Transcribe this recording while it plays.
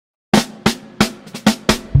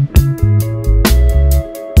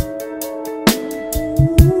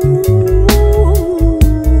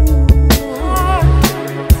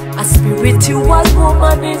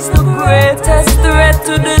is the greatest threat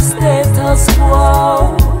to the status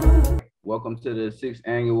quo. Welcome to the 6th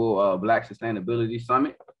annual Black Sustainability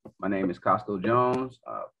Summit. My name is Costco Jones.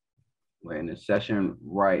 We're in a session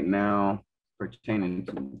right now pertaining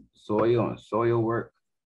to soil and soil work.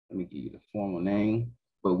 Let me give you the formal name.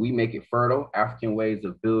 But we make it fertile, African ways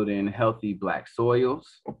of building healthy Black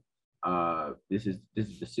soils. This is the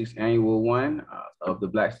 6th annual one of the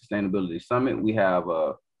Black Sustainability Summit. We have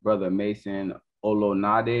Brother Mason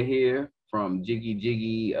Olonade here from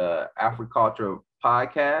Jìgìjìgì Africulture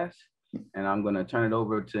Podcast. And I'm going to turn it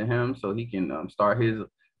over to him so he can start his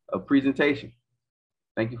presentation.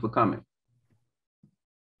 Thank you for coming.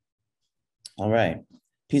 All right.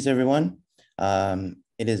 Peace, everyone.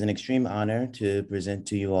 It is an extreme honor to present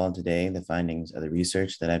to you all today the findings of the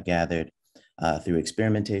research that I've gathered through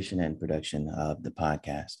experimentation and production of the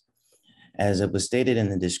podcast. As it was stated in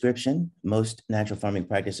the description, most natural farming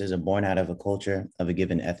practices are born out of a culture of a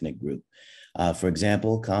given ethnic group. For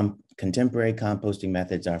example, contemporary composting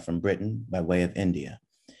methods are from Britain by way of India.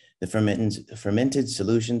 The fermented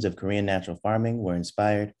solutions of Korean natural farming were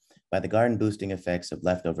inspired by the garden boosting effects of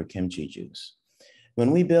leftover kimchi juice.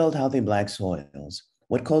 When we build healthy Black soils,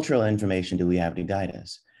 what cultural information do we have to guide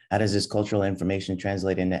us? How does this cultural information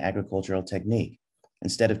translate into agricultural technique?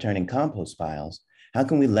 Instead of turning compost piles, how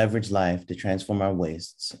can we leverage life to transform our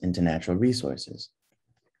wastes into natural resources?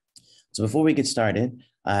 So before we get started,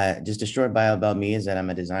 just a short bio about me is that I'm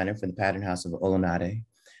a designer for the pattern house of Olonade.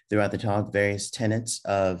 Throughout the talk, various tenets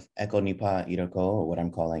of Nipa, Iroko, or what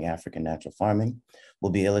I'm calling African natural farming, will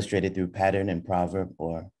be illustrated through pattern and proverb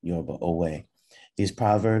or Yoruba Owe. These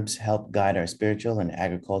proverbs help guide our spiritual and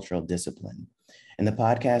agricultural discipline. In the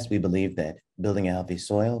podcast, we believe that building a healthy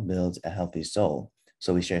soil builds a healthy soul,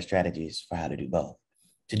 so we share strategies for how to do both.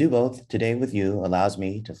 To do both today with you allows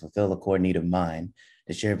me to fulfill a core need of mine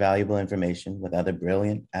to share valuable information with other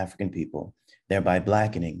brilliant African people, thereby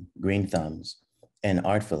blackening green thumbs and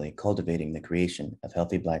artfully cultivating the creation of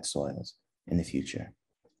healthy Black soils in the future.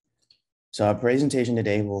 So our presentation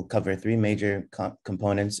today will cover three major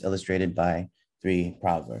components illustrated by three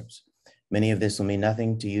proverbs. Many of this will mean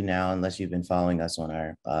nothing to you now unless you've been following us on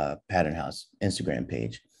our Pattern House Instagram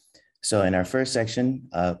page. So in our first section,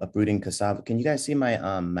 uprooting cassava, can you guys see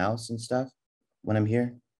my mouse and stuff when I'm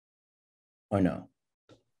here or no?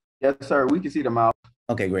 Yes, sir. We can see the mouse.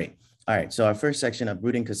 Okay, great. All right. So our first section,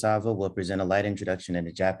 uprooting cassava, will present a light introduction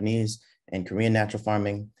into Japanese and Korean natural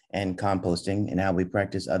farming and composting and how we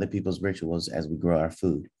practice other people's rituals as we grow our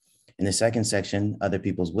food. In the second section, other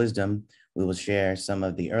people's wisdom, we will share some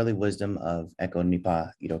of the early wisdom of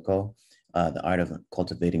Nipa, Iroko, the art of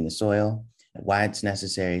cultivating the soil, why it's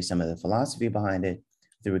necessary, some of the philosophy behind it,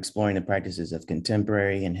 through exploring the practices of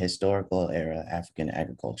contemporary and historical era African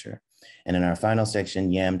agriculture. And in our final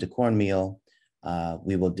section, Yam to Cornmeal,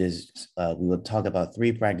 we will talk about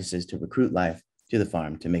three practices to recruit life to the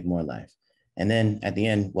farm to make more life. And then at the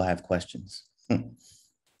end, we'll have questions.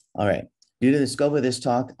 All right. Due to the scope of this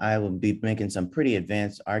talk, I will be making some pretty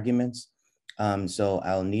advanced arguments. So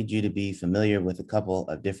I'll need you to be familiar with a couple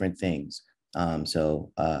of different things.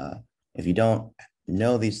 If you don't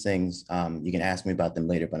know these things, you can ask me about them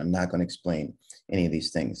later, but I'm not going to explain any of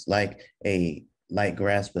these things. Like a light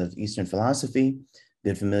grasp of Eastern philosophy,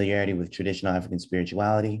 good familiarity with traditional African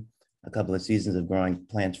spirituality, a couple of seasons of growing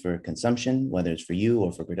plants for consumption, whether it's for you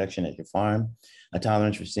or for production at your farm, a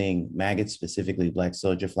tolerance for seeing maggots, specifically Black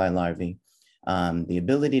soldier fly larvae, the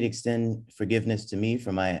ability to extend forgiveness to me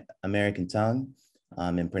for my American tongue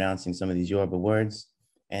in pronouncing some of these Yoruba words.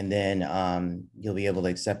 And then you'll be able to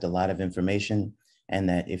accept a lot of information, and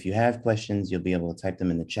that if you have questions, you'll be able to type them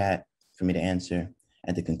in the chat for me to answer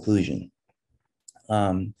at the conclusion.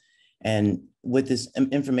 And with this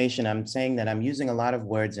information, I'm saying that I'm using a lot of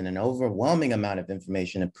words and an overwhelming amount of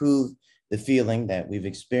information to prove the feeling that we've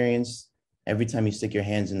experienced every time you stick your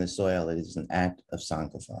hands in the soil. It is an act of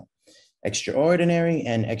sanctification. Extraordinary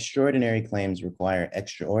and extraordinary claims require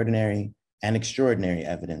extraordinary and extraordinary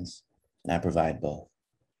evidence, and I provide both.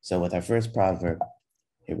 So with our first proverb,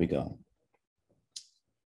 here we go.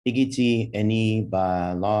 Igiti eni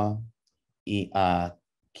ba la I a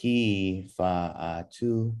ki fa a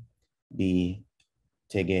tu bi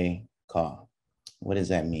tege ka. What does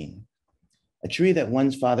that mean? A tree that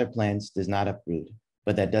one's father plants does not uproot,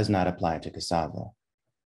 but that does not apply to cassava.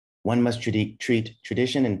 One must treat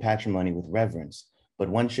tradition and patrimony with reverence, but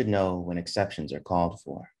one should know when exceptions are called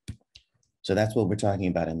for. So that's what we're talking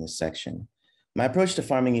about in this section. My approach to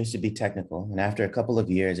farming used to be technical, and after a couple of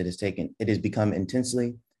years, it has become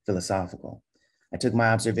intensely philosophical. I took my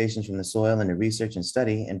observations from the soil into research and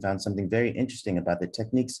study and found something very interesting about the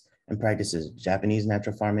techniques and practices of Japanese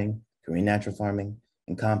natural farming, Korean natural farming,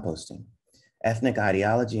 and composting. Ethnic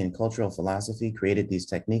ideology and cultural philosophy created these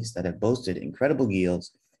techniques that have boasted incredible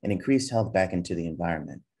yields and increased health back into the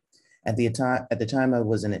environment. At the time, I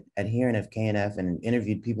was an adherent of KNF and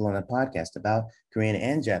interviewed people on the podcast about Korean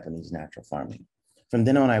and Japanese natural farming. From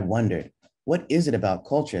then on, I wondered, what is it about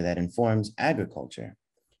culture that informs agriculture?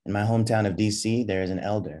 In my hometown of DC, there is an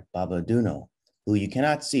elder, Baba Duno, who you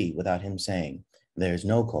cannot see without him saying, there is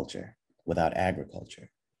no culture without agriculture.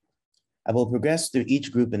 I will progress through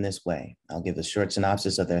each group in this way. I'll give a short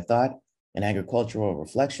synopsis of their thought, an agricultural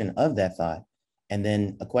reflection of that thought, and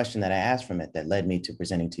then a question that I asked from it that led me to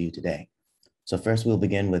presenting to you today. So first we'll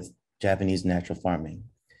begin with Japanese natural farming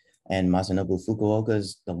and Masanobu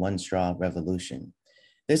Fukuoka's The One Straw Revolution.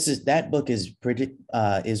 That book is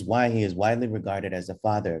why he is widely regarded as the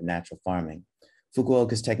father of natural farming.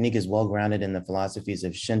 Fukuoka's technique is well grounded in the philosophies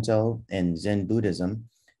of Shinto and Zen Buddhism,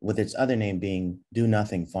 with its other name being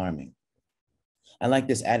do-nothing farming. I like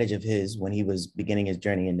this adage of his when he was beginning his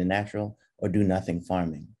journey into natural or do-nothing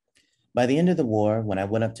farming. By the end of the war, when I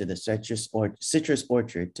went up to the citrus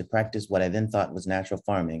orchard to practice what I then thought was natural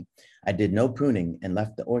farming, I did no pruning and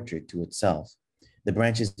left the orchard to itself. The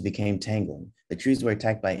branches became tangled. The trees were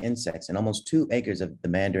attacked by insects, and almost 2 acres of the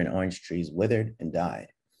mandarin orange trees withered and died.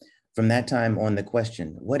 From that time on, the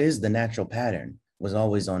question, what is the natural pattern, was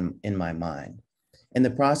always in my mind. In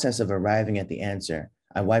the process of arriving at the answer,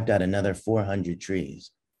 I wiped out another 400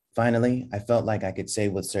 trees. Finally, I felt like I could say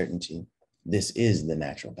with certainty, this is the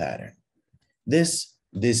natural pattern. This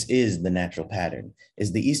is the natural pattern,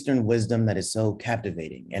 is the Eastern wisdom that is so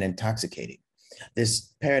captivating and intoxicating.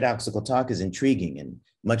 This paradoxical talk is intriguing, and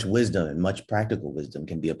much wisdom and much practical wisdom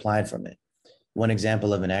can be applied from it. One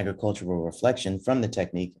example of an agricultural reflection from the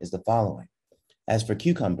technique is the following. As for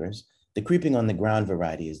cucumbers, the creeping on the ground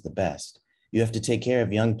variety is the best. You have to take care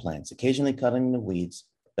of young plants, occasionally cutting the weeds,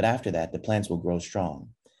 but after that, the plants will grow strong.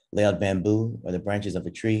 Lay out bamboo or the branches of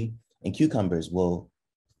a tree, and cucumbers will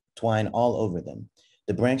twine all over them.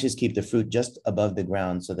 The branches keep the fruit just above the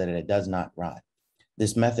ground so that it does not rot.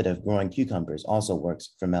 This method of growing cucumbers also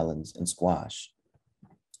works for melons and squash.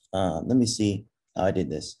 Let me see how I did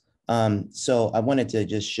this. So I wanted to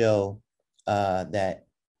just show that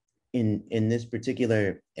in this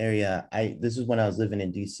particular area, this is when I was living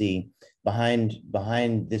in DC.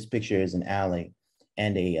 Behind this picture is an alley,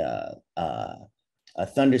 and a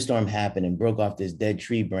thunderstorm happened and broke off this dead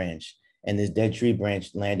tree branch, and this dead tree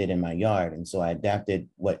branch landed in my yard. And so I adapted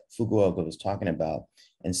what Fukuoka was talking about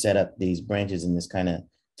and set up these branches in this kind of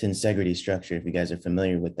tensegrity structure, if you guys are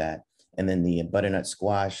familiar with that. And then the butternut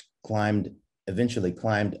squash eventually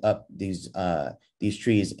climbed up these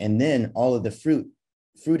trees. And then all of the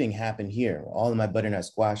fruiting happened here. All of my butternut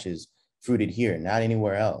squashes fruited here, not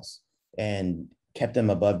anywhere else, and kept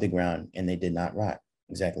them above the ground, and they did not rot,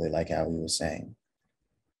 exactly like how he was saying.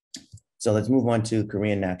 So let's move on to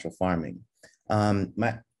Korean natural farming.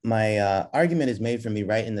 My argument is made for me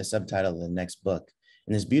right in the subtitle of the next book.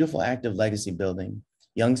 In this beautiful act of legacy building,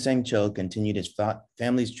 Young Sang-cho continued his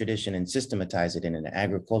family's tradition and systematized it in an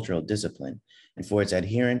agricultural discipline, and for its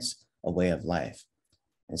adherents, a way of life.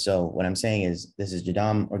 And so what I'm saying is, this is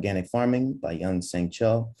Jadam Organic Farming by Young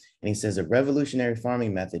Sang-cho, and he says a revolutionary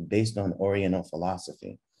farming method based on Oriental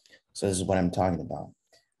philosophy. So this is what I'm talking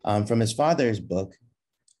about. From his father's book,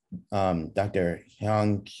 Dr.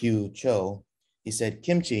 Hyung-kyu Cho, he said,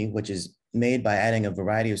 kimchi, which is made by adding a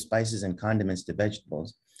variety of spices and condiments to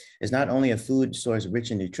vegetables, is not only a food source rich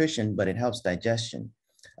in nutrition, but it helps digestion.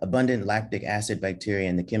 Abundant lactic acid bacteria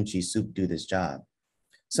in the kimchi soup do this job.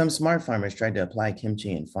 Some smart farmers tried to apply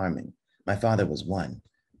kimchi in farming. My father was one.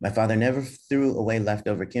 My father never threw away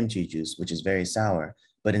leftover kimchi juice, which is very sour,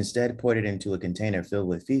 but instead poured it into a container filled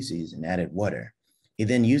with feces and added water. He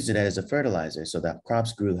then used it as a fertilizer so that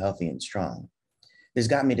crops grew healthy and strong. This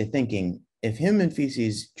got me to thinking, if human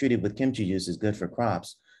feces treated with kimchi juice is good for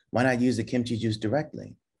crops, why not use the kimchi juice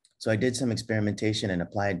directly? So I did some experimentation and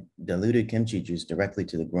applied diluted kimchi juice directly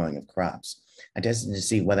to the growing of crops. I tested to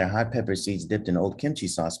see whether hot pepper seeds dipped in old kimchi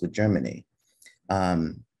sauce would germinate.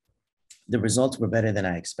 The results were better than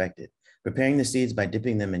I expected. Preparing the seeds by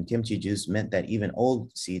dipping them in kimchi juice meant that even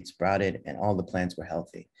old seeds sprouted and all the plants were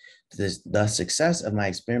healthy. The success of my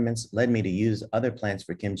experiments led me to use other plants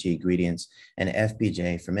for kimchi ingredients, and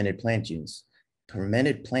FPJ, fermented plant juice.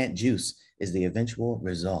 Fermented plant juice is the eventual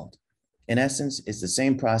result. In essence, it's the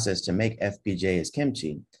same process to make FPJ as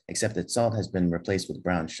kimchi, except that salt has been replaced with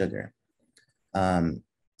brown sugar.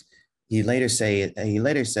 He later says,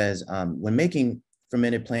 when making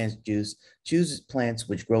fermented plant juice, choose plants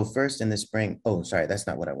which grow first in the spring. Oh, sorry, that's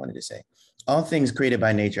not what I wanted to say. All things created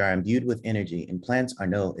by nature are imbued with energy, and plants are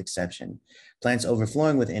no exception. Plants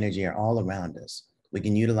overflowing with energy are all around us. We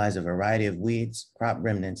can utilize a variety of weeds, crop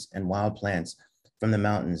remnants, and wild plants from the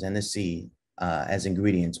mountains and the sea as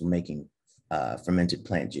ingredients when making fermented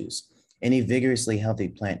plant juice. Any vigorously healthy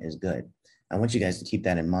plant is good. I want you guys to keep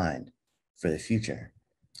that in mind for the future.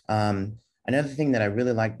 Another thing that I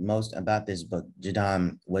really liked most about this book,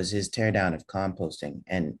 Jadam, was his teardown of composting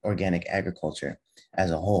and organic agriculture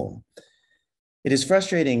as a whole. It is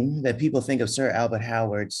frustrating that people think of Sir Albert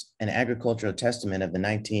Howard's An Agricultural Testament of the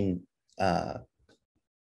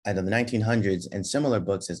 1900s and similar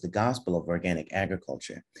books as the gospel of organic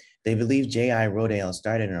agriculture. They believe J.I. Rodale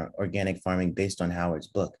started organic farming based on Howard's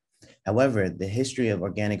book. However, the history of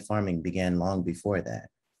organic farming began long before that.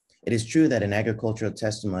 It is true that an agricultural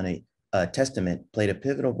testament played a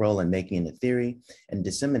pivotal role in making the theory and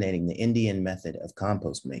disseminating the Indian method of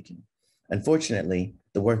compost making. Unfortunately,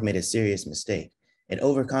 the work made a serious mistake. It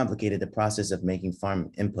overcomplicated the process of making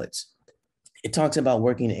farm inputs. It talks about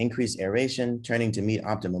working to increase aeration, turning to meet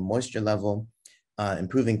optimum moisture level,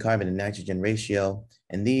 improving carbon and nitrogen ratio,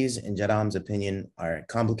 and these, in Jadam's opinion, are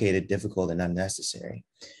complicated, difficult, and unnecessary.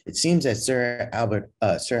 It seems that Sir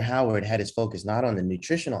Howard had his focus not on the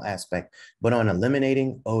nutritional aspect, but on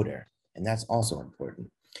eliminating odor, and that's also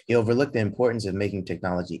important. He overlooked the importance of making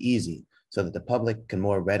technology easy so that the public can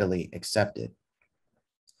more readily accept it.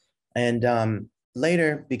 And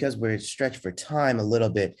later, because we're stretched for time a little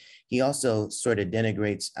bit, he also sort of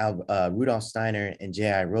denigrates Rudolf Steiner and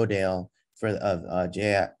J.I. Rodale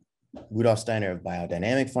Rudolf Steiner of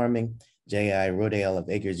biodynamic farming, J.I. Rodale of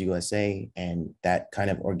Acres USA, and that kind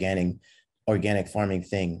of organic farming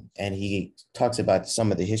thing. And he talks about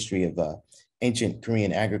some of the history of ancient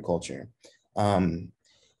Korean agriculture. And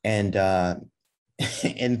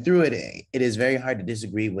through it, it is very hard to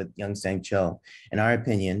disagree with Young Sang Cho. In our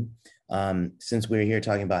opinion, since we're here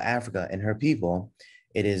talking about Africa and her people,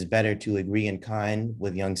 it is better to agree in kind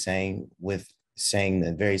with Young Sang with saying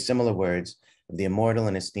the very similar words of the immortal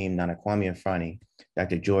and esteemed Nana Kwame Afrani,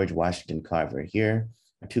 Dr. George Washington Carver. Here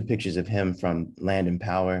are two pictures of him from Land and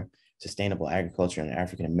Power, Sustainable Agriculture and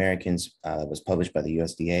African Americans, was published by the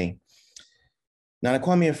USDA. Nana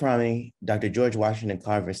Kwame Afrani, Dr. George Washington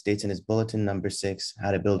Carver states in his bulletin number 6,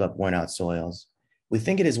 How to Build Up Worn Out Soils. We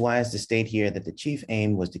think it is wise to state here that the chief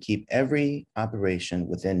aim was to keep every operation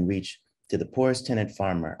within reach to the poorest tenant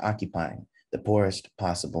farmer occupying the poorest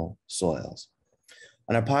possible soils.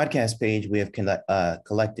 On our podcast page, we have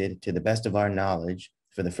collected, to the best of our knowledge,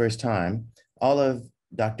 for the first time, all of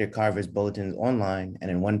Dr. Carver's bulletins online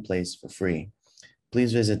and in one place for free.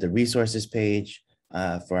 Please visit the resources page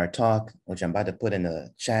for our talk, which I'm about to put in the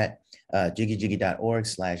chat,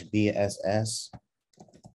 jigijigi.org/BSS,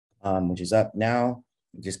 which is up now.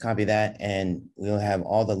 Just copy that and we'll have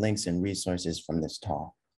all the links and resources from this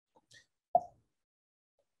talk.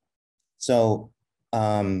 So,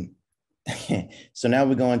 so now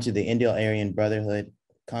we're going to the Indo-Aryan Brotherhood,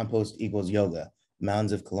 compost equals yoga,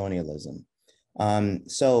 mounds of colonialism.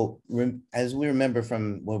 As we remember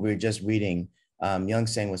from what we were just reading, Young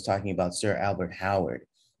Sang was talking about Sir Albert Howard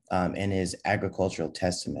and his Agricultural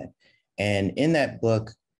Testament. And in that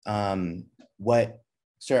book, what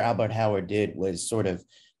Sir Albert Howard did was sort of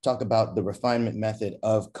talk about the refinement method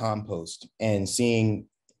of compost and seeing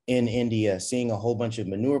in India, seeing a whole bunch of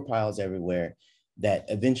manure piles everywhere that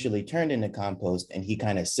eventually turned into compost, and he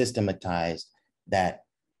kind of systematized that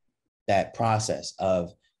process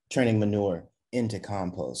of turning manure into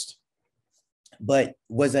compost. But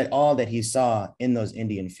was that all that he saw in those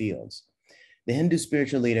Indian fields? The Hindu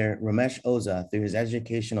spiritual leader Ramesh Oza, through his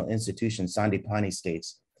educational institution Sandipani,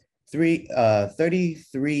 states,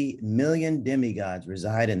 33 million demigods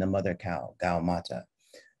reside in the mother cow, Gau Mata.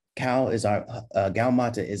 Gau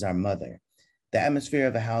Mata is our mother. The atmosphere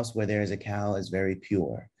of a house where there is a cow is very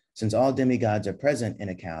pure. Since all demigods are present in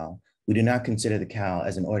a cow, we do not consider the cow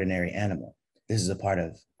as an ordinary animal. This is a part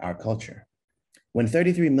of our culture. When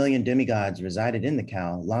 33 million demigods resided in the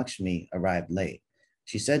cow, Lakshmi arrived late.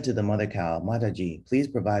 She said to the mother cow, Mataji, please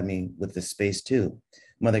provide me with the space too.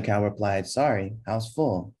 Mother cow replied, sorry, house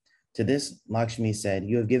full. To this, Lakshmi said,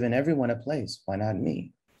 you have given everyone a place, why not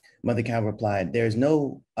me? Mother cow replied, there is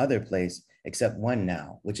no other place except one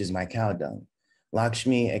now, which is my cow dung.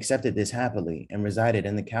 Lakshmi accepted this happily and resided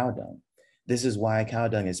in the cow dung. This is why cow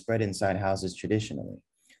dung is spread inside houses traditionally.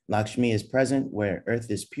 Lakshmi is present where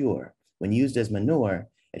earth is pure. When used as manure,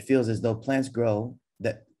 it feels as though plants grow,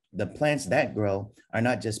 that the plants that grow are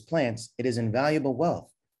not just plants, it is invaluable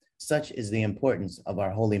wealth. Such is the importance of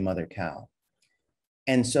our holy mother cow.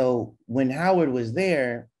 And so when Howard was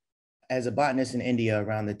there as a botanist in India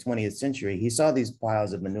around the 20th century, he saw these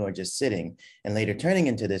piles of manure just sitting and later turning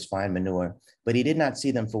into this fine manure, but he did not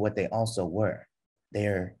see them for what they also were.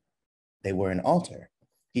 They're they were an altar.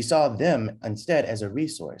 He saw them instead as a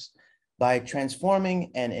resource. By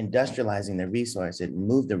transforming and industrializing the resource, it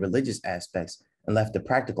removed the religious aspects and left the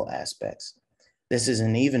practical aspects. This is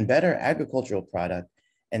an even better agricultural product,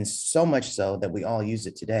 and so much so that we all use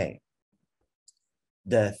it today.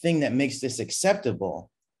 The thing that makes this acceptable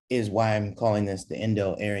is why I'm calling this the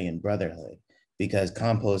Indo-Aryan Brotherhood, because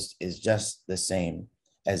compost is just the same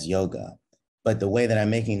as yoga. But the way that I'm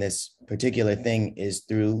making this particular thing is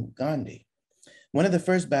through Gandhi. One of the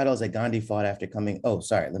first battles that Gandhi fought after coming,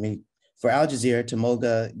 for Al Jazeera,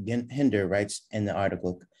 Tamoga Hinder writes in the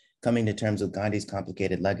article, Coming to Terms with Gandhi's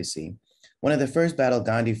Complicated Legacy. One of the first battles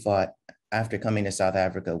Gandhi fought after coming to South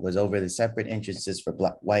Africa was over the separate entrances for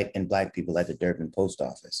white and Black people at the Durban post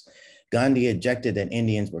office. Gandhi objected that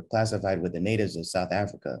Indians were classified with the natives of South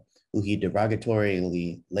Africa, who he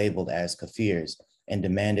derogatorily labeled as Kafirs, and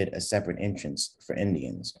demanded a separate entrance for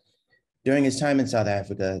Indians. During his time in South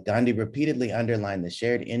Africa, Gandhi repeatedly underlined the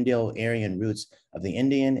shared Indo-Aryan roots of the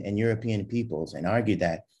Indian and European peoples and argued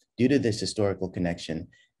that, due to this historical connection,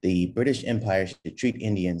 the British Empire should treat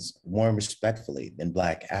Indians more respectfully than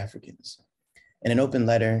Black Africans. In an open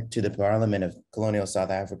letter to the Parliament of colonial South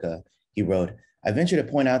Africa, he wrote, I venture to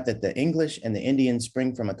point out that the English and the Indians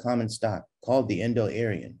spring from a common stock called the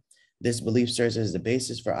Indo-Aryan. This belief serves as the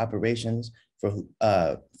basis for operations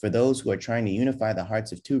for those who are trying to unify the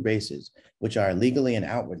hearts of two races, which are legally and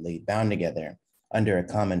outwardly bound together under a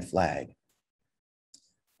common flag.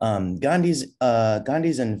 Gandhi's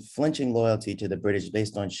unflinching loyalty to the British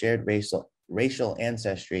based on shared racial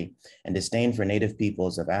ancestry and disdain for native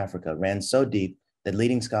peoples of Africa ran so deep that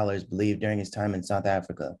leading scholars believe during his time in South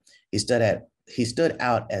Africa, he stood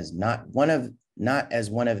out as not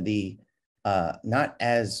as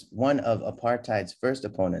one of apartheid's first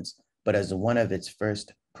opponents, but as one of its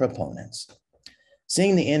first proponents.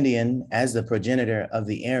 Seeing the Indian as the progenitor of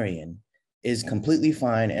the Aryan is completely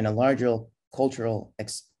fine, and a larger cultural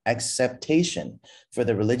acceptation for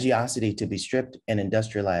the religiosity to be stripped and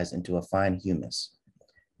industrialized into a fine humus.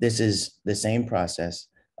 This is the same process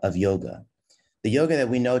of yoga. The yoga that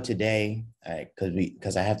we know today,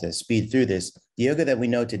 because I have to speed through this, the yoga that we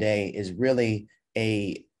know today is really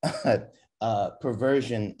a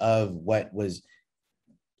perversion of what was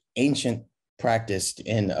ancient practiced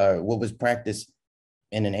what was practiced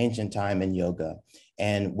in an ancient time in yoga.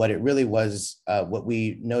 And what it really was, what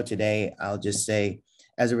we know today, I'll just say,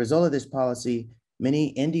 as a result of this policy, many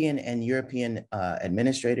Indian and European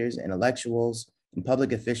administrators, intellectuals, and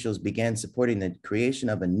public officials began supporting the creation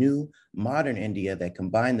of a new modern India that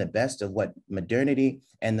combined the best of what modernity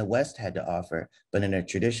and the West had to offer, but in a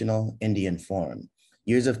traditional Indian form.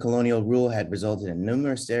 Years of colonial rule had resulted in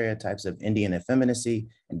numerous stereotypes of Indian effeminacy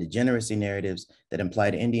and degeneracy narratives that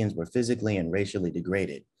implied Indians were physically and racially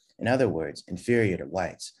degraded. In other words, inferior to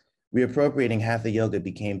whites. Reappropriating Hatha Yoga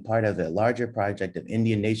became part of a larger project of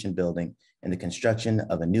Indian nation building and the construction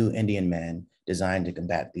of a new Indian man designed to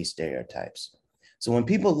combat these stereotypes. So when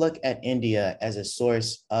people look at India as a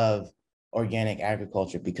source of organic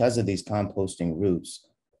agriculture because of these composting roots,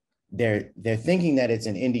 they're thinking that it's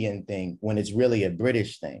an Indian thing when it's really a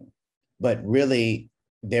British thing, but really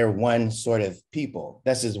they're one sort of people.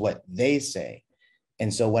 This is what they say.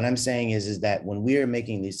 And so what I'm saying is that when we are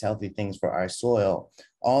making these healthy things for our soil,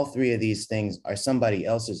 all three of these things are somebody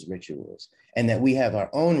else's rituals, and that we have our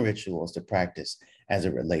own rituals to practice as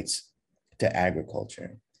it relates to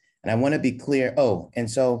agriculture. And I want to be clear. Oh, and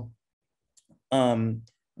so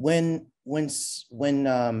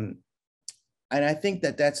and I think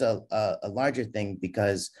that that's a larger thing,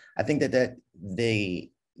 because I think that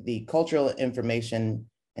the cultural information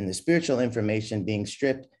and the spiritual information being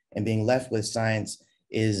stripped and being left with science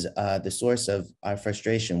is the source of our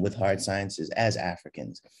frustration with hard sciences as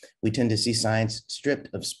Africans. We tend to see science stripped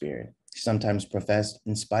of spirit, sometimes professed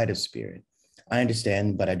in spite of spirit. I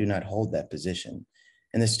understand, but I do not hold that position.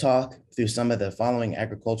 In this talk, through some of the following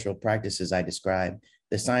agricultural practices I described,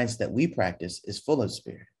 the science that we practice is full of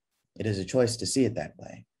spirit. It is a choice to see it that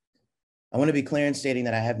way. I want to be clear in stating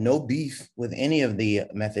that I have no beef with any of the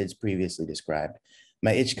methods previously described.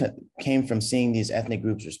 My itch came from seeing these ethnic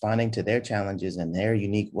groups responding to their challenges in their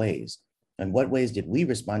unique ways. In what ways did we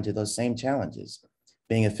respond to those same challenges?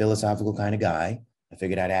 Being a philosophical kind of guy, I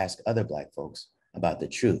figured I'd ask other Black folks about the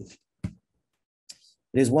truth.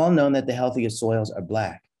 It is well known that the healthiest soils are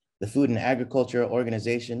Black. The Food and Agriculture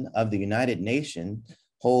Organization of the United Nations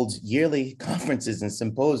holds yearly conferences and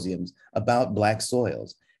symposiums about Black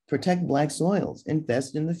soils. Protect Black soils,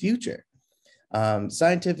 invest in the future.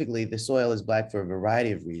 Scientifically, the soil is Black for a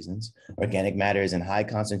variety of reasons. Organic matter is in high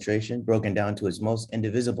concentration, broken down to its most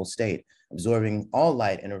indivisible state, absorbing all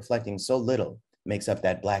light and reflecting so little makes up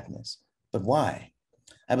that Blackness. But why?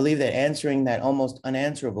 I believe that answering that almost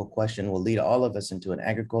unanswerable question will lead all of us into an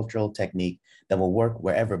agricultural technique that will work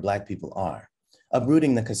wherever Black people are.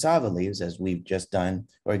 Uprooting the cassava leaves, as we've just done,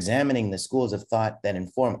 or examining the schools of thought that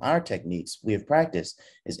inform our techniques we have practiced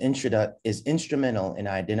is instrumental in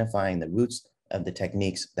identifying the roots of the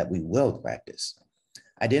techniques that we will practice.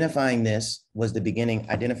 Identifying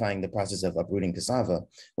the process of uprooting cassava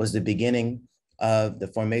was the beginning of the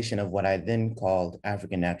formation of what I then called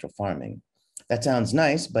African natural farming. That sounds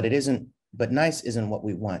nice, but nice isn't what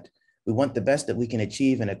we want. We want the best that we can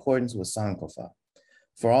achieve in accordance with Sankofa.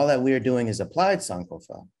 For all that we are doing is applied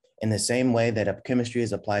Sankofa, in the same way that chemistry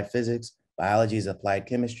is applied physics, biology is applied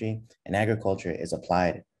chemistry, and agriculture is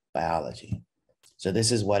applied biology. So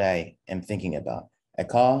this is what I am thinking about.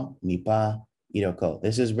 Eko, Nipa, Iroko.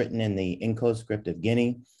 This is written in the Inko script of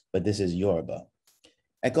Guinea, but this is Yoruba.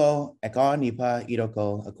 Eko, Nipa,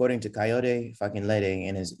 Iroko, according to Kayode Fakinlede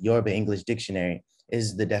in his Yoruba English dictionary,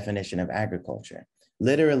 is the definition of agriculture.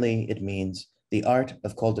 Literally, it means the art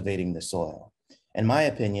of cultivating the soil. In my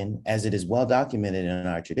opinion, as it is well documented in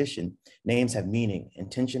our tradition, names have meaning,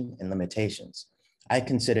 intention, and limitations. I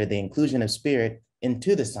consider the inclusion of spirit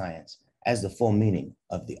into the science as the full meaning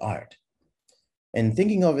of the art. And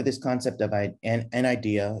thinking over this concept of an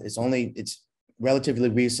idea, it's relatively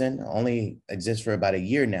recent, only exists for about a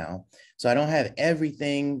year now. So I don't have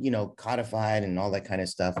everything, codified and all that kind of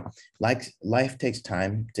stuff. Like life takes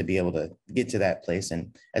time to be able to get to that place.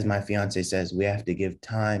 And as my fiance says, we have to give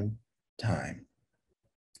time.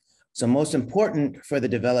 So most important for the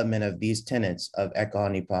development of these tenets of Eko,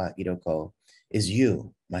 Nipa, Iroko is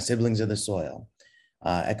you, my siblings of the soil.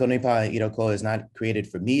 Eko, Nipa, Iroko is not created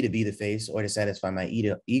for me to be the face or to satisfy my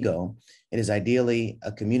ego. It is ideally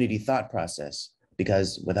a community thought process,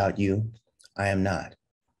 because without you, I am not.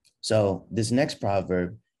 So this next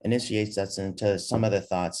proverb initiates us into some of the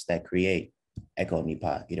thoughts that create Eko,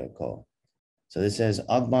 Nipa, Iroko. So this says,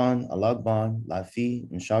 Agban, Alagban, Lafi,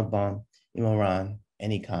 Nshagban, Imoran,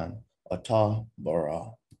 Enikan, Ota, Bora.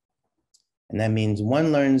 And that means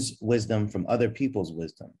one learns wisdom from other people's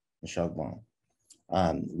wisdom, Nshagban.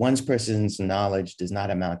 One person's knowledge does not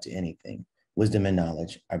amount to anything. Wisdom and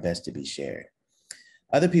knowledge are best to be shared.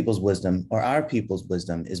 Other people's wisdom, or our people's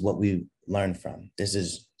wisdom, is what we learn from. This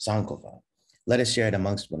is Sankofa. Let us share it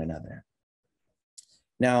amongst one another.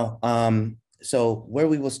 Now, so where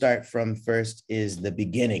we will start from first is the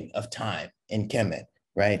beginning of time in Kemet,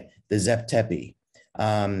 right? The Zeptepi.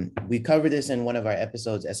 We covered this in one of our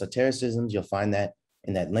episodes, Esotericisms. You'll find that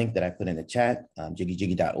in that link that I put in the chat,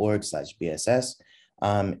 jigijigi.org/BSS.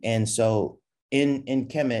 And so in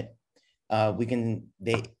Kemet,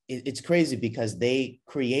 it's crazy because they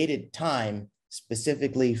created time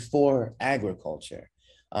specifically for agriculture.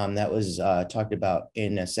 That was talked about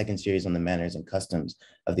in a second series on the manners and customs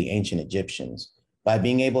of the ancient Egyptians. By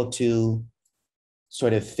being able to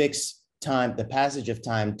sort of fix time, the passage of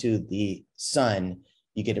time to the sun,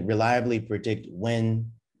 you could reliably predict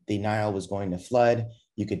when the Nile was going to flood.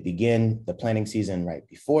 You could begin the planting season right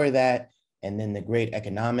before that. And then the great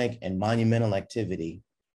economic and monumental activity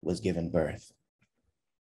was given birth.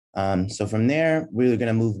 So from there, we were going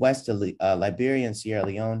to move west to Liberia and Sierra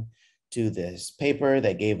Leone to this paper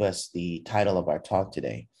that gave us the title of our talk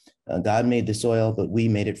today. God made the soil, but we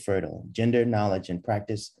made it fertile. Gender, knowledge, and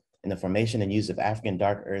practice in the formation and use of African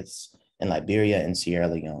dark earths in Liberia and Sierra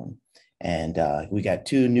Leone. And we got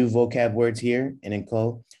two new vocab words here in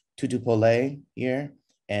Nko, tutupole here,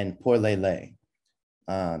 and porlele.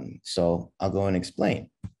 So I'll go and explain.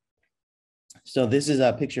 So this is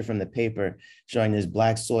a picture from the paper showing this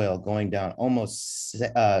black soil going down almost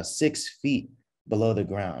 6 feet below the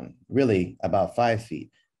ground, really about 5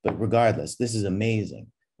 feet. But regardless, this is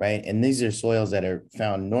amazing, right? And these are soils that are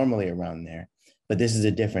found normally around there, but this is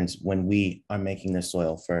a difference when we are making the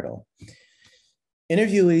soil fertile.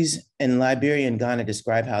 Interviewees in Liberia and Ghana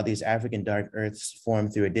describe how these African dark earths form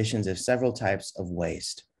through additions of several types of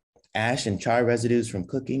waste. Ash and char residues from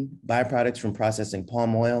cooking, byproducts from processing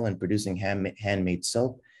palm oil and producing handmade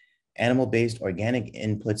soap, animal-based organic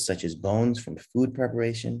inputs such as bones from food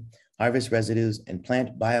preparation, harvest residues, and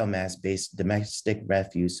plant biomass-based domestic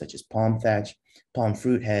refuse such as palm thatch, palm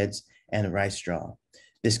fruit heads, and rice straw.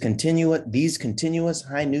 These continuous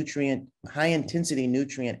high-intensity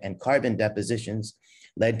nutrient and carbon depositions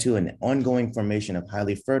led to an ongoing formation of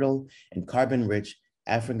highly fertile and carbon-rich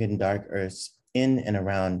African dark earths in and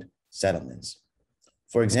around settlements.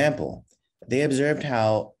 For example, they observed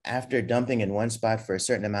how after dumping in one spot for a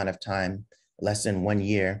certain amount of time, less than 1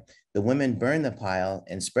 year, the women burned the pile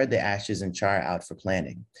and spread the ashes and char out for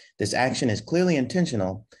planting. This action is clearly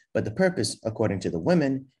intentional, but the purpose, according to the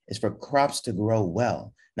women, is for crops to grow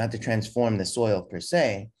well, not to transform the soil per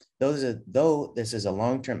se, though this is a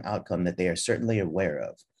long-term outcome that they are certainly aware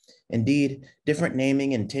of. Indeed, different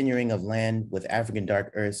naming and tenuring of land with African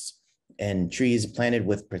dark earths and trees planted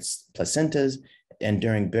with placentas and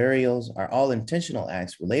during burials are all intentional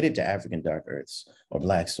acts related to African dark earths or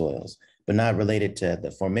black soils, but not related to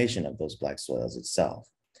the formation of those black soils itself.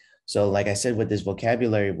 So like I said, with this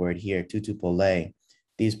vocabulary word here, tutupole,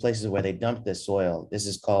 these places where they dump this soil,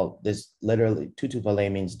 this literally,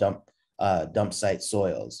 tutupole means dump site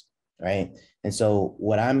soils, right? And so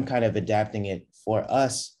what I'm kind of adapting it for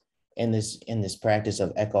us in this practice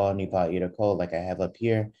of Eko, Nipa, Iroko, like I have up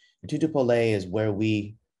here, tutupole is where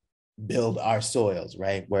we build our soils,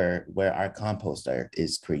 right? Where our compost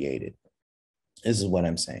is created. This is what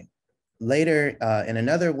I'm saying. Later, in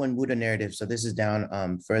another Wunwuda narrative, so this is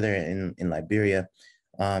down further in Liberia,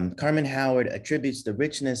 Carmen Howard attributes the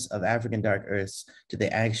richness of African dark earths to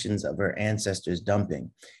the actions of her ancestors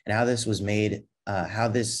dumping, and how this was made, how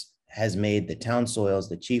this has made the town soils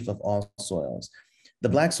the chief of all soils. The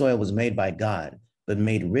black soil was made by God, but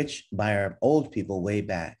made rich by our old people way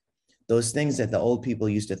back. Those things that the old people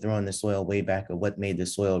used to throw in the soil way back are what made the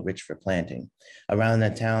soil rich for planting. Around the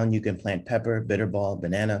town, you can plant pepper, bitterball,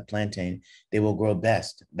 banana, plantain. They will grow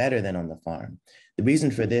better than on the farm. The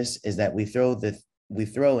reason for this is that we throw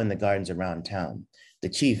in the gardens around town. The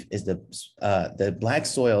chief is the black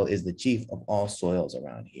soil is the chief of all soils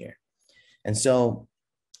around here. And so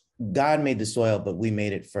God made the soil, but we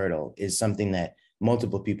made it fertile is something that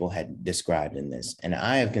multiple people had described in this. And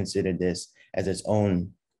I have considered this as its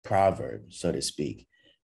own proverb, so to speak.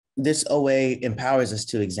 This OA empowers us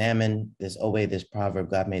to examine this OA, this proverb,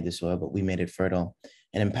 God made the soil, but we made it fertile,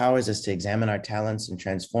 and empowers us to examine our talents and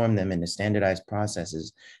transform them into standardized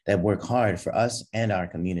processes that work hard for us and our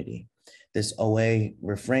community. This OA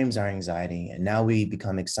reframes our anxiety, and now we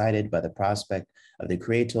become excited by the prospect of the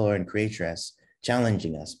creator and creatress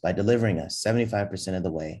challenging us by delivering us 75% of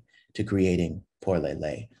the way to creating Pour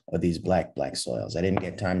Lele, or these black soils. I didn't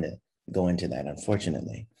get time to go into that,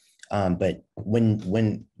 unfortunately. But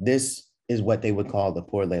when this is what they would call the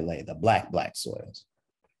Pour Lele, the black soils.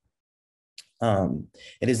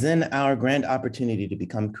 It is then our grand opportunity to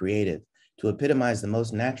become creative, to epitomize the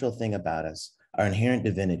most natural thing about us, our inherent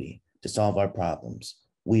divinity, to solve our problems.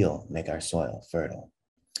 We'll make our soil fertile.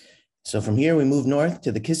 So from here, we move north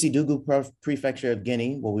to the Kisidugu prefecture of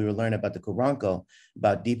Guinea, where we will learn about the Koronko,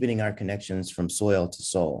 about deepening our connections from soil to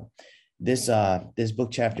soul. This book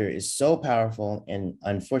chapter is so powerful, and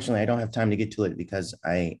unfortunately, I don't have time to get to it because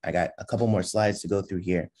I got a couple more slides to go through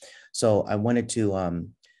here. So I wanted to,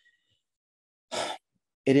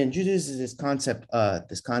 it introduces this concept of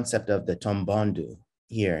the Tombondu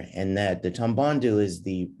here, and that the Tombondu is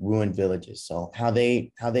the ruined villages. So how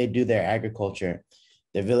they do their agriculture.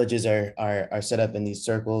 Their villages are set up in these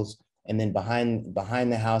circles, and then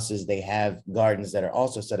behind the houses, they have gardens that are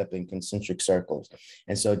also set up in concentric circles.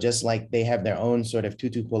 And so just like they have their own sort of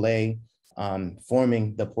tutupole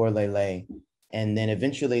forming the Pour Lele, and then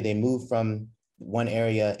eventually they move from one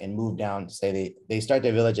area and move down, say they start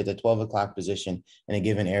their village at the 12 o'clock position in a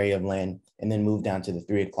given area of land, and then move down to the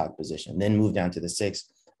 3 o'clock position, then move down to the 6.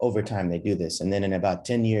 Over time, they do this. And then in about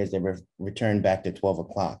 10 years, they return back to 12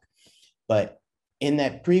 o'clock. But in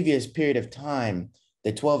that previous period of time,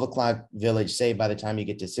 the 12 o'clock village, say by the time you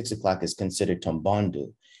get to 6 o'clock, is considered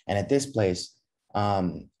Tombondu. And at this place,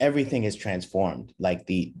 everything is transformed. Like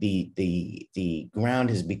the ground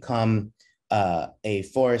has become a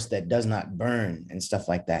forest that does not burn and stuff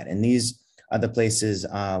like that. And these are the places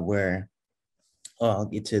where, I'll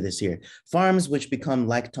get to this here. Farms which become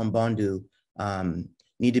like Tombondu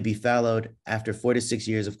need to be fallowed after 4 to 6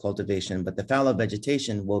 years of cultivation, but the fallow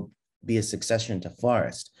vegetation will be a succession to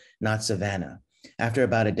forest, not savanna. After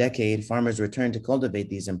about a decade, farmers return to cultivate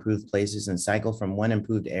these improved places and cycle from one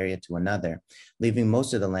improved area to another, leaving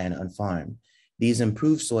most of the land unfarmed. These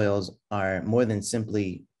improved soils are thus more than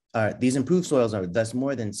simply improved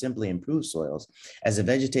soils, as the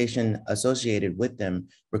vegetation associated with them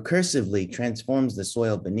recursively transforms the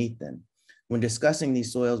soil beneath them. When discussing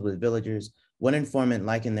these soils with villagers, one informant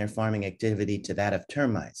likened their farming activity to that of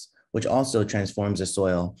termites, which also transforms the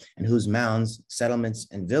soil, and whose mounds, settlements,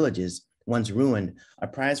 and villages, once ruined, are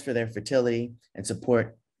prized for their fertility and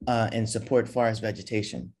support forest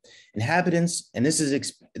vegetation. Inhabitants, and this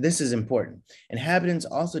is important, inhabitants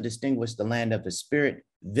also distinguish the land of the spirit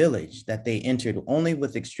village that they entered only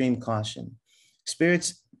with extreme caution.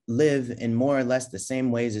 Spirits live in more or less the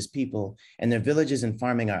same ways as people, and their villages and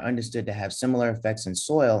farming are understood to have similar effects in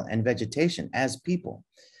soil and vegetation as people.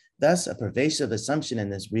 Thus, a pervasive assumption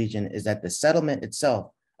in this region is that the settlement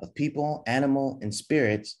itself of people, animal, and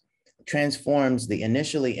spirits transforms the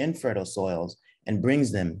initially infertile soils and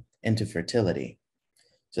brings them into fertility.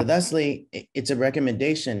 So thusly, it's a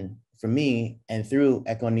recommendation for me and through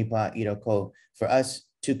Eco Nipa Iroko for us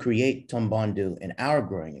to create tombondu in our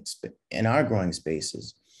growing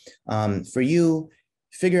spaces. For you,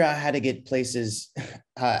 figure out how to get places,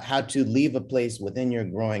 how to leave a place within your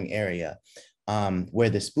growing area where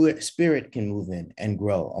the spirit can move in and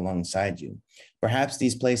grow alongside you. Perhaps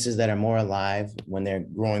these places that are more alive when they're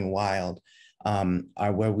growing wild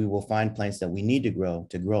are where we will find plants that we need to grow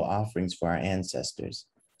offerings for our ancestors.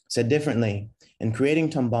 Said differently, in creating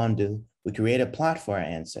tombondu, we create a plot for our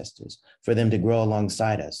ancestors, for them to grow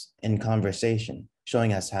alongside us in conversation,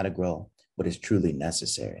 showing us how to grow what is truly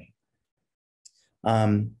necessary.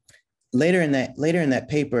 Later in that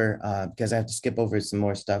paper, because I have to skip over some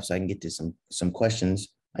more stuff so I can get to some questions,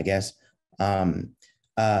 I guess. Many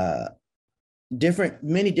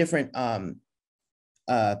different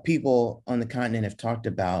people on the continent have talked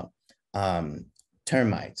about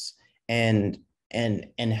termites and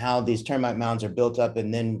how these termite mounds are built up,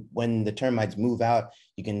 and then when the termites move out,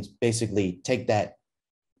 you can basically take that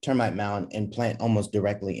termite mound and plant almost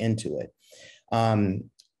directly into it.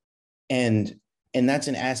 And that's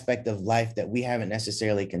an aspect of life that we haven't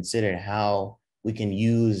necessarily considered, how we can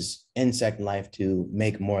use insect life to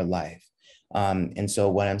make more life. And so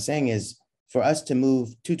what I'm saying is, for us to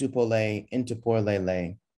move tutupole into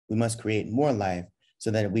porlele, we must create more life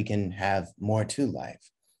so that we can have more to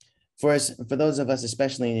life. For those of us,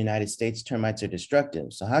 especially in the United States, termites are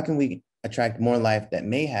destructive. So how can we attract more life that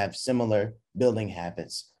may have similar building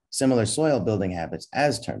habits, similar soil building habits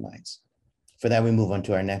as termites? For that, we move on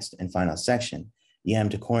to our next and final section, yam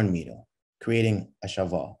to corn meal, creating a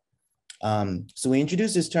chaval. So we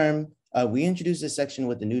introduce this section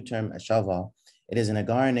with the new term, a chaval. It is an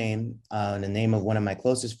Agar name, the name of one of my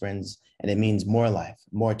closest friends, and it means more life,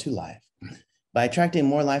 more to life. By attracting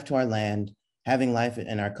more life to our land, having life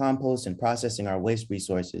in our compost and processing our waste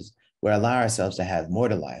resources, we allow ourselves to have more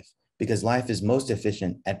to life, because life is most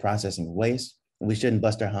efficient at processing waste, and we shouldn't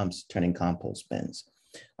bust our humps turning compost bins.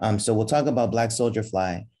 So we'll talk about black soldier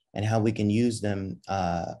fly and how we can use them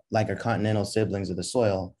like our continental siblings of the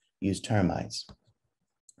soil, use termites.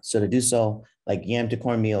 So to do so, like yam to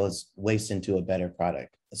cornmeal is waste into a better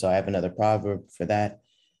product. So I have another proverb for that.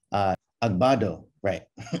 Agbado, right?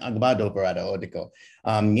 Agbado parado odiko.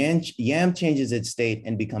 Yam changes its state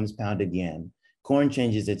and becomes pounded yam. Corn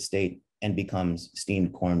changes its state and becomes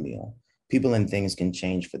steamed cornmeal. People and things can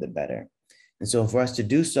change for the better. And so for us to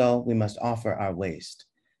do so, we must offer our waste.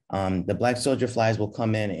 The black soldier flies will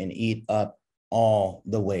come in and eat up all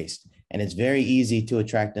the waste. And it's very easy to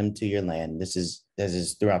attract them to your land. This is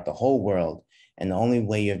throughout the whole world. And the only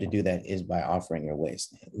way you have to do that is by offering your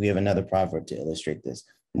waste. We have another proverb to illustrate this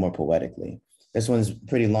more poetically. This one's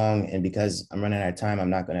pretty long, and because I'm running out of time, I'm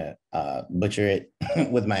not gonna butcher it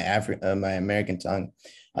with my American tongue.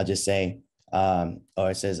 I'll just say, or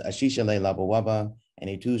it says, Ashishale labawaba, and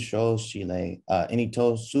itu sho shile,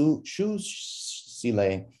 anito su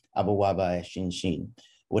shile abawaba shinshin.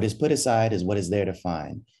 What is put aside is what is there to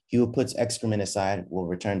find. He who puts excrement aside will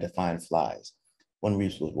return to find flies. One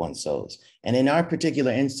reaps what one sows. And in our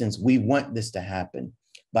particular instance, we want this to happen.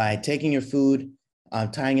 By taking your food,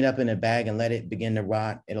 tying it up in a bag and let it begin to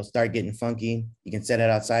rot, it'll start getting funky. You can set it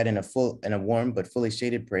outside in a warm but fully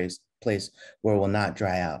shaded place where it will not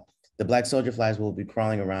dry out. The black soldier flies will be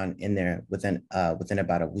crawling around in there within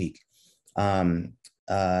about a week. And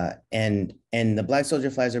the black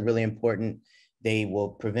soldier flies are really important. They will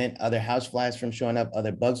prevent other house flies from showing up,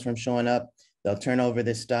 other bugs from showing up. They'll turn over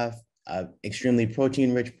this stuff, extremely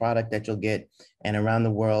protein-rich product that you'll get. And around the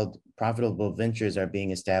world, profitable ventures are being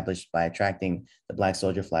established by attracting the black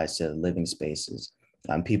soldier flies to living spaces.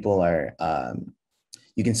 You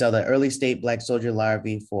can sell the early state black soldier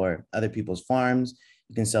larvae for other people's farms.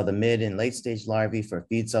 You can sell the mid and late stage larvae for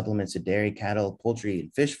feed supplements to dairy, cattle, poultry,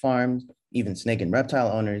 and fish farms, even snake and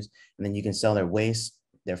reptile owners. And then you can sell their waste,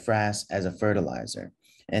 their frass, as a fertilizer.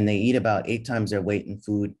 And they eat about 8 times their weight in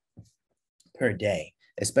food per day,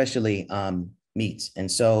 especially meats.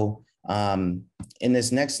 And so in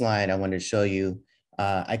this next slide, I wanted to show you,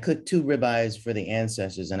 I cooked 2 ribeyes for the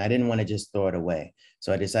ancestors, and I didn't want to just throw it away.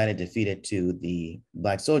 So I decided to feed it to the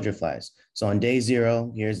black soldier flies. So on day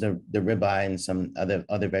 0, here's the ribeye and some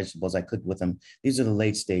other vegetables I cooked with them. These are the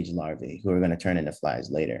late stage larvae who are going to turn into flies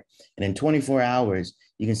later. And in 24 hours,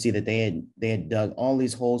 you can see that they had dug all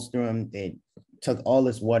these holes through them. They took all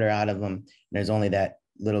this water out of them. And there's only that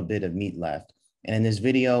little bit of meat left. And in this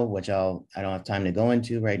video, which I don't have time to go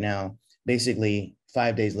into right now, basically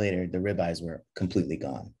 5 days later, the ribeyes were completely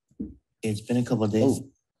gone. It's been a couple of days.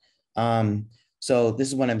 So this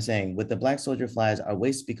is what I'm saying. With the black soldier flies, our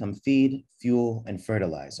wastes become feed, fuel, and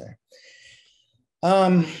fertilizer.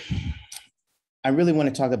 I really want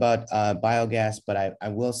to talk about biogas, but I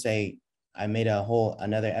will say I made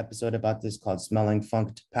another episode about this called Smelling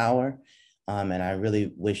Funked Power. And I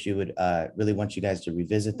really wish you would really want you guys to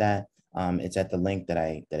revisit that. It's at the link that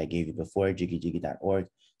I gave you before,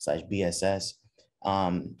 jigijigi.org/BSS.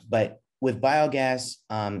 But with biogas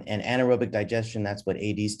and anaerobic digestion, that's what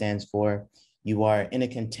AD stands for. You are in a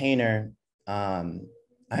container.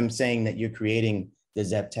 I'm saying that you're creating the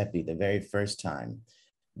Zep Tepi the very first time.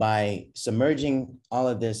 By submerging all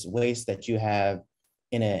of this waste that you have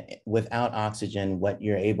without oxygen, what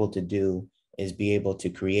you're able to do is be able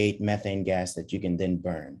to create methane gas that you can then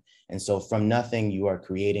burn. And so from nothing, you are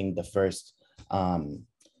creating the first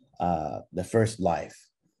life.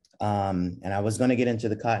 And I was going to get into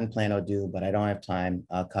the cotton plant Odu, but I don't have time.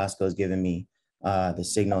 Costco's given me the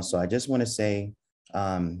signal. So I just want to say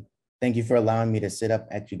thank you for allowing me to sit up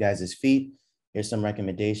at you guys' feet. Here's some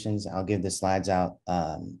recommendations. I'll give the slides out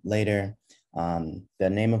later. The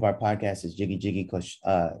name of our podcast is Jìgìjìgì,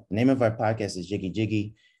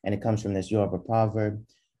 and it comes from this Yoruba proverb: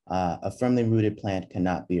 a firmly rooted plant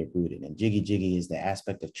cannot be uprooted. And Jìgìjìgì is the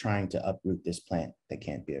aspect of trying to uproot this plant that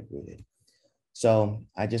can't be uprooted. So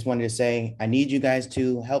I just wanted to say, I need you guys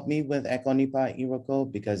to help me with Eko Nipa Iroko,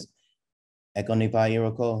 because Eko Nipa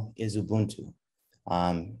Iroko is Ubuntu.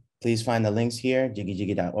 Please find the links here,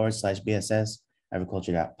 jigijigi.org/BSS,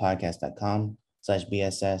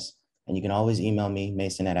 Africulture.podcast.com/BSS. And you can always email me,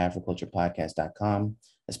 Mason@Africulturepodcast.com,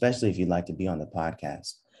 especially if you'd like to be on the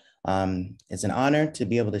podcast. It's an honor to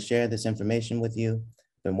be able to share this information with you.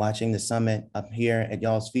 Been watching the summit up here at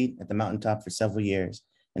y'all's feet at the mountaintop for several years.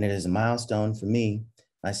 And it is a milestone for me,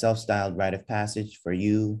 my self-styled rite of passage for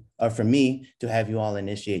you, or for me to have you all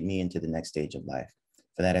initiate me into the next stage of life.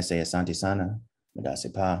 For that, I say Asante Sana,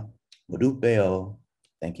 Madasepa, Mudupeo.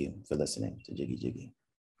 Thank you for listening to Jìgìjìgì.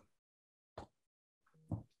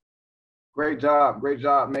 Great job,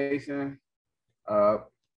 Mason.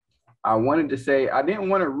 I wanted to say, I didn't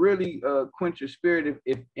want to really quench your spirit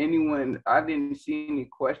if anyone, I didn't see any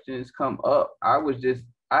questions come up.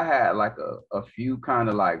 I had like a few kind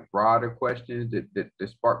of like broader questions that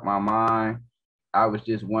sparked my mind. I was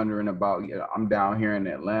just wondering about, I'm down here in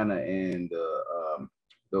Atlanta, and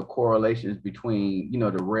the correlations between,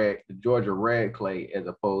 the Georgia red clay as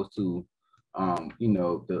opposed to,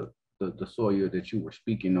 the soil that you were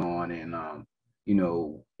speaking on. And,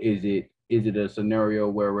 is it a scenario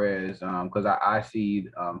whereas, because I see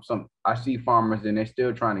farmers and they're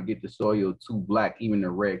still trying to get the soil too black, even the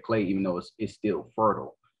red clay, even though it's still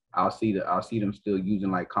fertile. I'll see them still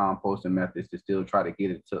using like composting methods to still try to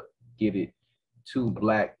get it too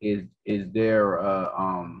black. Is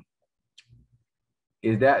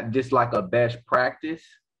that just like a best practice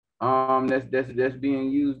that's being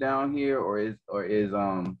used down here, or is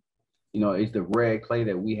the red clay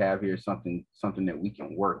that we have here something that we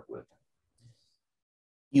can work with?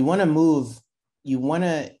 You want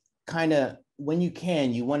to kind of, when you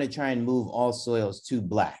can, you want to try and move all soils to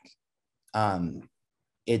black.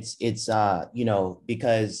 It's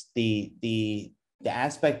because the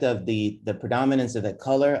aspect of the predominance of the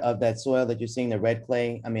color of that soil that you're seeing, the red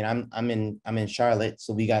clay. I mean, I'm in Charlotte,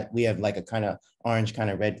 so we have like a kind of orange kind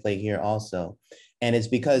of red clay here also. And it's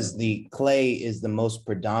because the clay is the most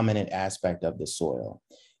predominant aspect of the soil.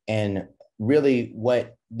 And really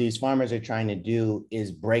what these farmers are trying to do is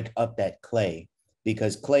break up that clay,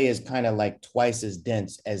 because clay is kind of like twice as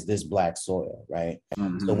dense as this black soil, right?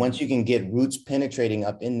 Mm-hmm. So once you can get roots penetrating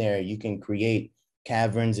up in there, you can create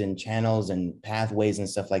caverns and channels and pathways and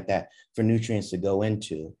stuff like that for nutrients to go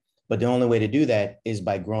into. But the only way to do that is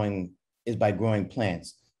by growing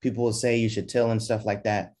plants. People will say you should till and stuff like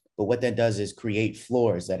that, but what that does is create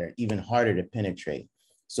floors that are even harder to penetrate.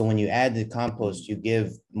 So when you add the compost, you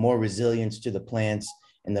give more resilience to the plants,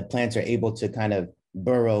 and the plants are able to kind of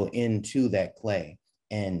burrow into that clay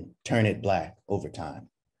and turn it black over time.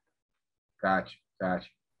 Gotcha.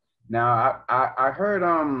 Now I heard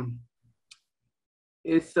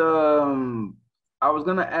it's I was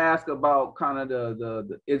gonna ask about kind of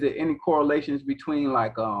the is there any correlations between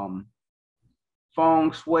like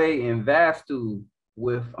feng shui and vastu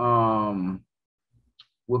with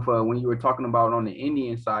when you were talking about on the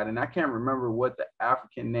Indian side, and I can't remember what the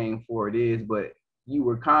African name for it is, but you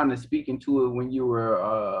were kind of speaking to it when you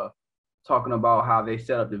were talking about how they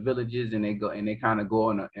set up the villages, and they kind of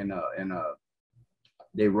go in a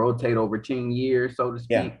they rotate over 10 years, so to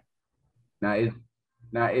speak. Yeah.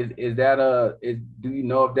 Do you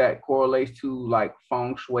know if that correlates to like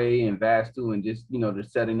feng shui and vastu and just the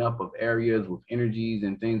setting up of areas with energies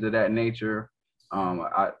and things of that nature?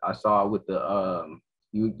 I saw with the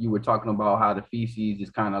you were talking about how the feces is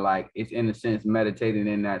kind of like it's in a sense meditating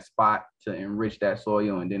in that spot to enrich that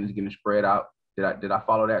soil, and then it's getting spread out. Did I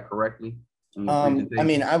follow that correctly? I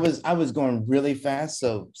mean, I was going really fast,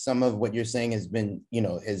 so some of what you're saying has been,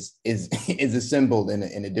 is assembled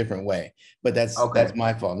in a different way. But that's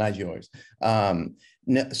my fault, not yours.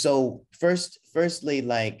 So firstly,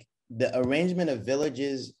 like the arrangement of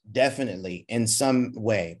villages, definitely in some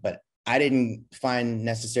way, but I didn't find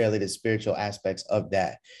necessarily the spiritual aspects of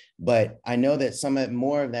that. But I know that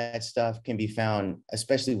more of that stuff can be found,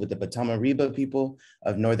 especially with the Batamariba people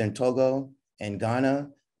of northern Togo and Ghana.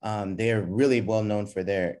 They are really well known for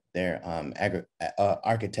their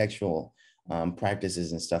architectural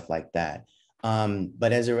practices and stuff like that.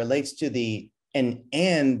 But as it relates to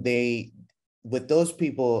with those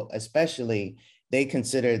people especially, they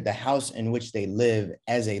consider the house in which they live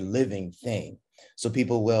as a living thing. So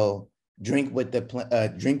people will drink with the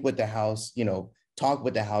house, talk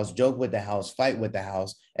with the house, joke with the house, fight with the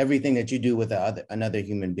house. Everything that you do with another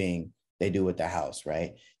human being, they do with the house,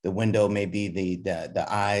 right? The window may be the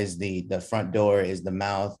eyes, the front door is the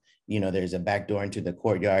mouth, there's a back door into the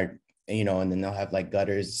courtyard, and then they'll have like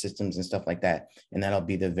gutters, systems and stuff like that. And that'll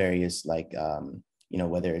be the various like,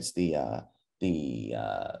 whether it's the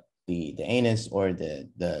anus or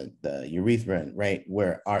the urethra, right?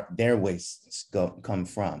 Where their wastes come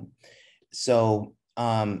from. So,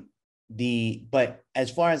 but as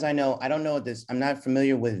far as I know, I don't know this, I'm not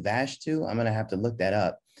familiar with Vashtu. I'm going to have to look that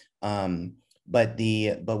up. But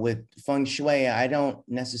with feng shui, I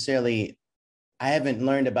haven't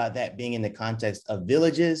learned about that being in the context of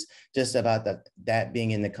villages, just about that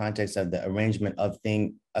being in the context of the arrangement of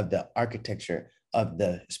the architecture of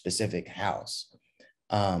the specific house.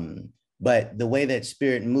 But the way that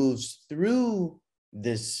spirit moves through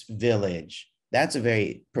this village, that's a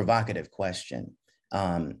very provocative question,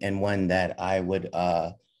 and one that I would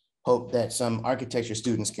hope that some architecture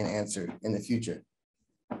students can answer in the future.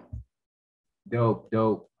 Dope.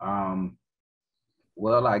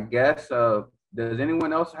 Well, I guess, does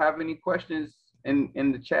anyone else have any questions in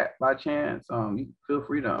the chat by chance? You feel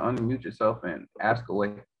free to unmute yourself and ask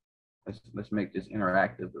away. Let's make this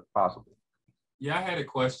interactive if possible. Yeah, I had a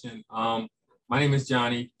question. My name is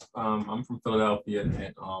Johnny. I'm from Philadelphia,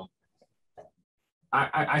 and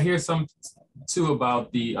I hear some too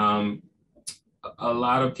about the a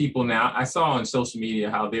lot of people now. I saw on social media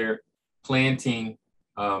how they're planting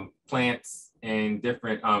plants and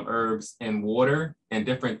different herbs and water and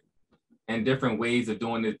different ways of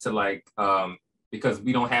doing it to like because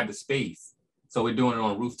we don't have the space, so we're doing it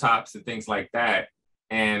on rooftops and things like that.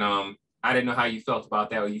 And I didn't know how you felt about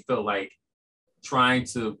that, or you feel like trying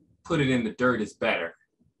to put it in the dirt is better.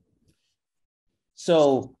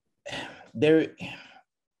 So it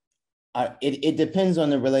depends on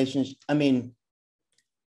the relationship. I mean,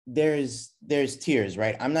 there's tiers,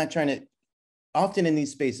 right? I'm not trying to, often in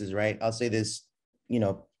these spaces, right? I'll say this,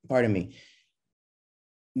 pardon me.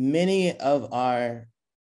 Many of our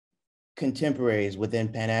contemporaries within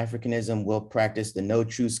Pan-Africanism will practice the no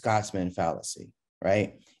true Scotsman fallacy,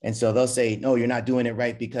 right? And so they'll say, no, you're not doing it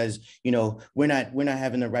right because, we're not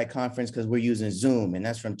having the right conference because we're using Zoom, and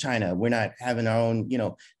that's from China. We're not having our own,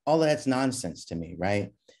 all of that's nonsense to me,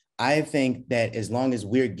 right? I think that as long as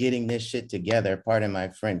we're getting this shit together, pardon my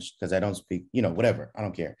French, because I don't speak, whatever, I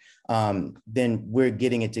don't care. Then we're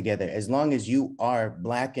getting it together. As long as you are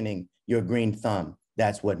blackening your green thumb,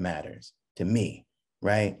 that's what matters to me,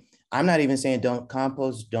 right? I'm not even saying don't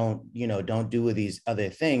compost, don't do these other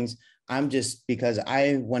things. I'm just, because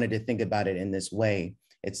I wanted to think about it in this way.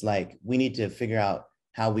 It's like, we need to figure out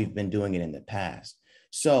how we've been doing it in the past.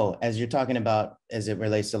 So as you're talking about, as it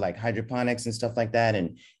relates to like hydroponics and stuff like that,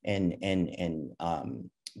 and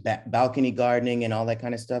balcony gardening and all that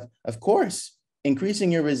kind of stuff, of course,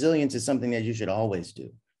 increasing your resilience is something that you should always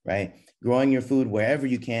do, right? Growing your food wherever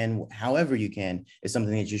you can, however you can, is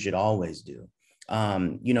something that you should always do.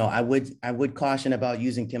 I would caution about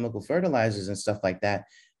using chemical fertilizers and stuff like that,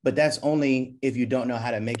 but that's only if you don't know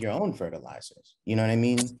how to make your own fertilizers. You know what I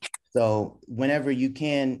mean? So whenever you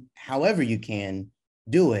can, however you can,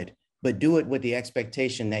 do it, but do it with the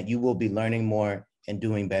expectation that you will be learning more and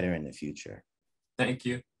doing better in the future. Thank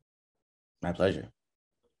you. My pleasure.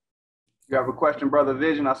 You have a question, Brother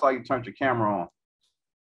Vision? I saw you turned your camera on.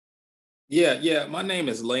 Yeah. My name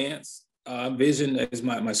is Lance. Vision is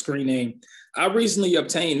my screen name. I recently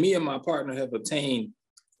me and my partner have obtained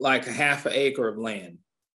like a half an acre of land.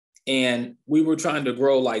 And we were trying to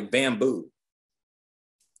grow like bamboo.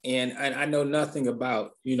 And I know nothing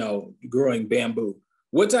about, growing bamboo.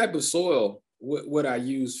 What type of soil would I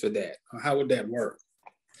use for that? How would that work?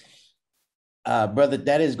 Brother,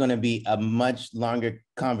 that is going to be a much longer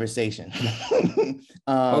conversation.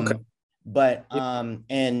 Okay. But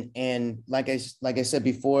and like I said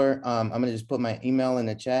before, I'm gonna just put my email in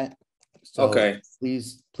the chat. So Okay.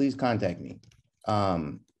 please contact me.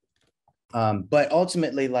 But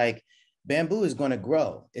ultimately, like, bamboo is going to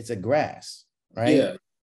grow. It's a grass, right? Yeah.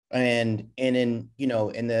 And in, you know,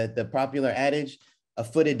 in the popular adage, a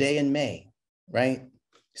foot a day in May, right?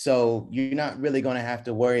 So you're not really going to have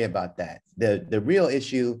to worry about that. The real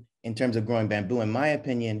issue in terms of growing bamboo, in my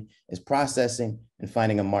opinion, is processing and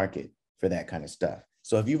finding a market for that kind of stuff.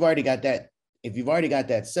 So if you've already got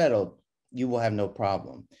that settled, you will have no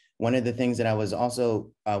problem. One of the things that I was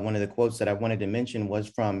also, one of the quotes that I wanted to mention was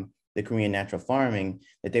from the Korean Natural Farming,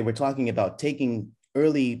 that they were talking about taking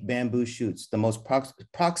early bamboo shoots, the most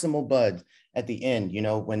proximal buds at the end, you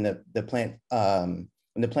know, when the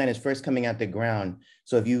plant is first coming out the ground.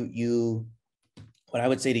 So if what I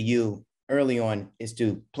would say to you early on is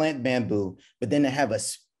to plant bamboo, but then to have a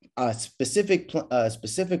specific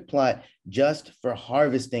plot just for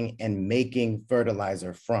harvesting and making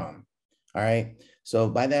fertilizer from. All right. So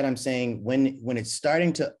by that, I'm saying when it's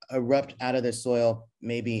starting to erupt out of the soil,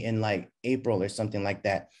 maybe in like April or something like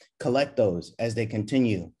that, collect those as they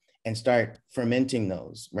continue and start fermenting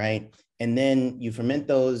those, right? And then you ferment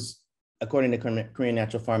those, according to Korean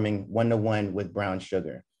Natural Farming, 1-to-1 with brown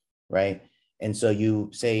sugar, right? And so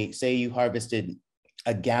you say you harvested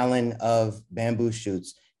a gallon of bamboo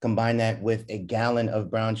shoots, combine that with a gallon of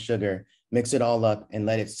brown sugar, mix it all up and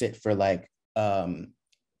let it sit for like,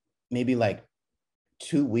 maybe like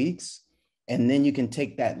 2 weeks. And then you can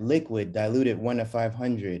take that liquid, dilute it 1 to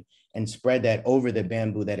 500 and spread that over the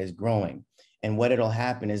bamboo that is growing. And what it'll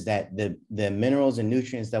happen is that the minerals and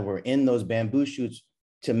nutrients that were in those bamboo shoots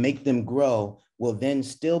to make them grow will then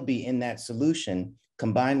still be in that solution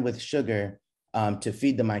combined with sugar to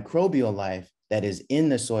feed the microbial life that is in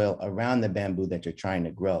the soil around the bamboo that you're trying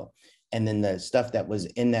to grow. And then the stuff that was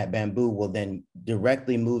in that bamboo will then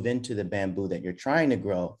directly move into the bamboo that you're trying to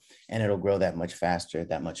grow, and it'll grow that much faster,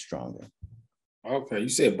 that much stronger. Okay, you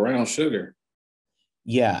said brown sugar.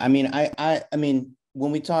 Yeah, I mean, I mean,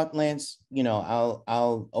 when we talk, Lance, you know,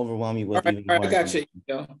 I'll overwhelm you with even more. I got your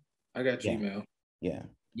email. I got your email. Yeah,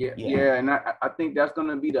 and I think that's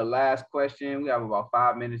gonna be the last question. We have about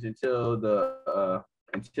 5 minutes until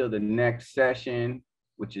the next session,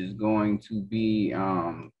 which is going to be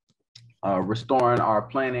Restoring Our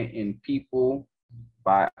Planet and People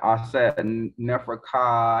by Asa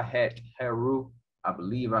Nefraka Heru. I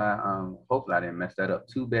believe hopefully I didn't mess that up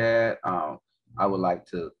too bad. I would like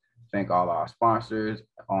to thank all our sponsors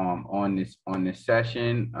on this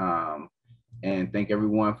session. And thank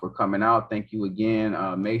everyone for coming out. Thank you again,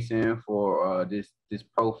 Mason, for this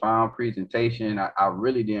profound presentation. I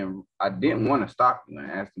really didn't want to stop you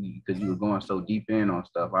and ask you because you were going so deep in on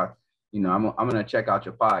stuff. I'm gonna check out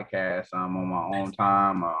your podcast on my own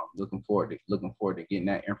time. Looking forward to getting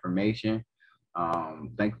that information.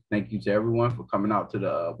 Thank you to everyone for coming out to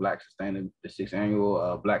the the 6th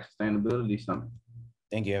annual Black Sustainability Summit.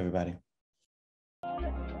 Thank you, everybody.